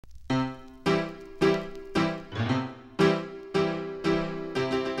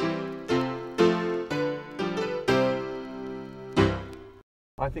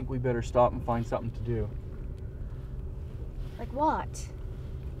think we better stop and find something to do. Like what?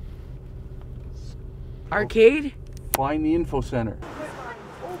 Arcade? Find the info center.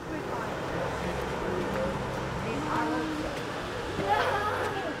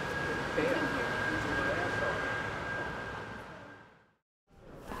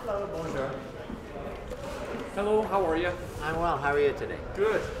 Hello, bonjour. Hello, how are you? I'm well. How are you today?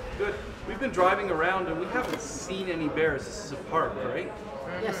 Good, good. We've been driving around and we haven't seen any bears. This is a park, right?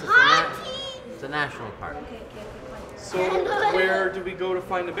 Yes, it's a national park. So where do we go to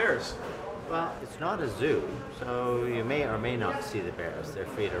find the bears? Well, it's not a zoo, so you may or may not see the bears. They're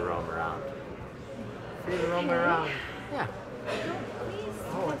free to roam around. Free to roam around. Yeah.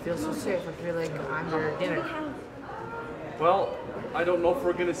 Oh, I feel so safe. I feel like I'm at dinner. Well, I don't know if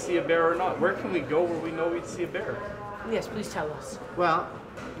we're going to see a bear or not. Where can we go where we know we'd see a bear? Yes, please tell us. Well,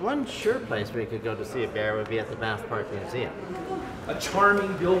 one sure place we could go to see a bear would be at the Banff Park Museum. A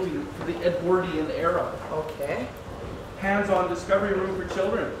charming building for the Edwardian era. Okay. Hands-on discovery room for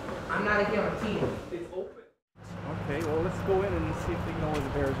children. I'm not a guarantee. It's open. Okay, well let's go in and see if we know where the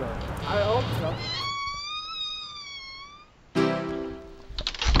bears are. I hope so.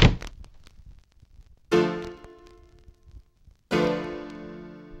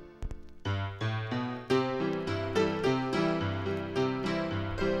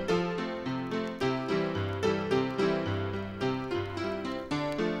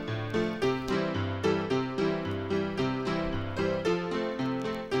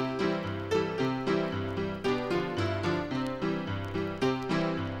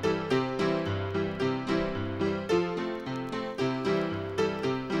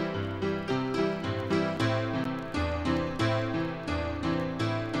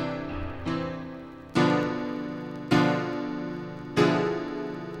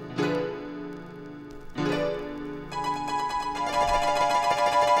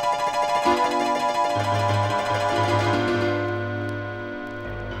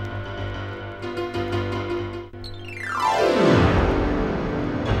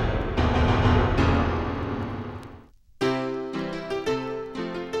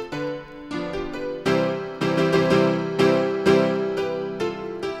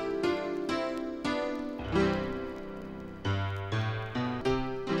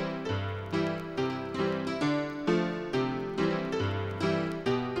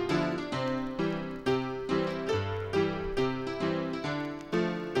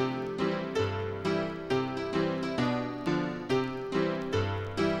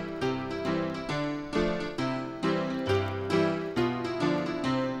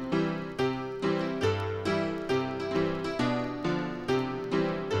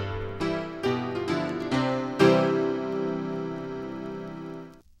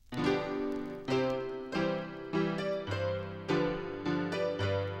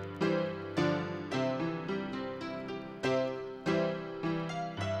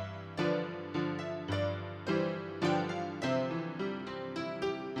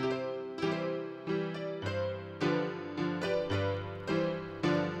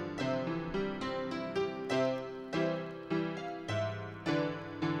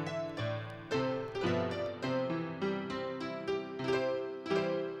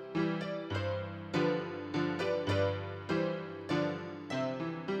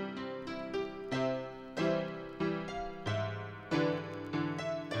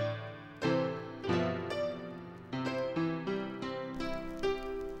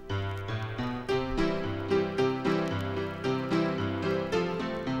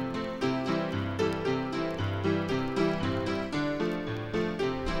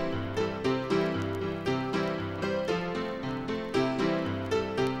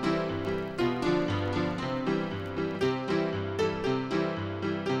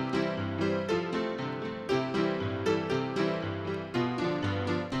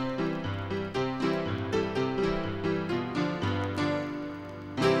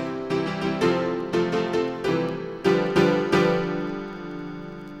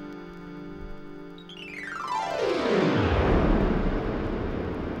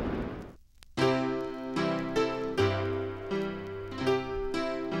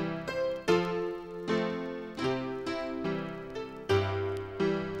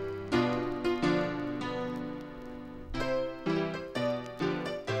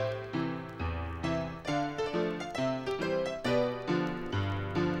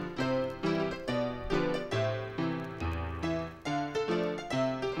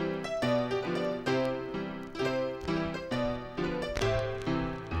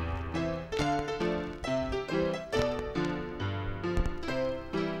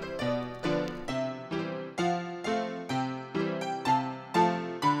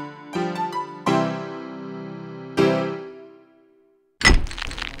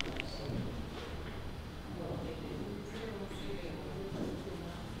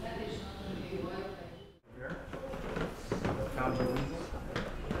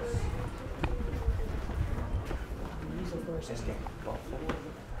 Where's this guy? Buffalo.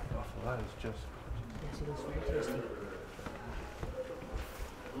 Buffalo. That is just. Yes, he looks very tasty.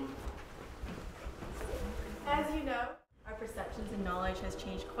 As you know, our perceptions and knowledge has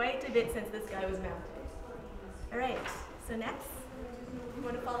changed quite a bit since this guy was mounted. All right, so next, you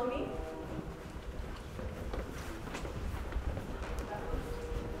want to follow me?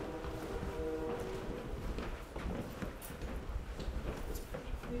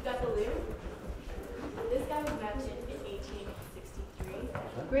 We've got the loom. This guy was mounted in 1863.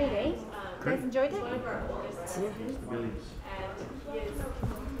 Great, eh? You guys enjoyed it? One of our oldest specimens. And he is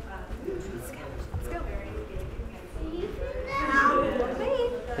Let's go. very big.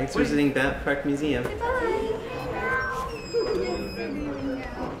 Thanks for visiting Banff Park Museum. Bye.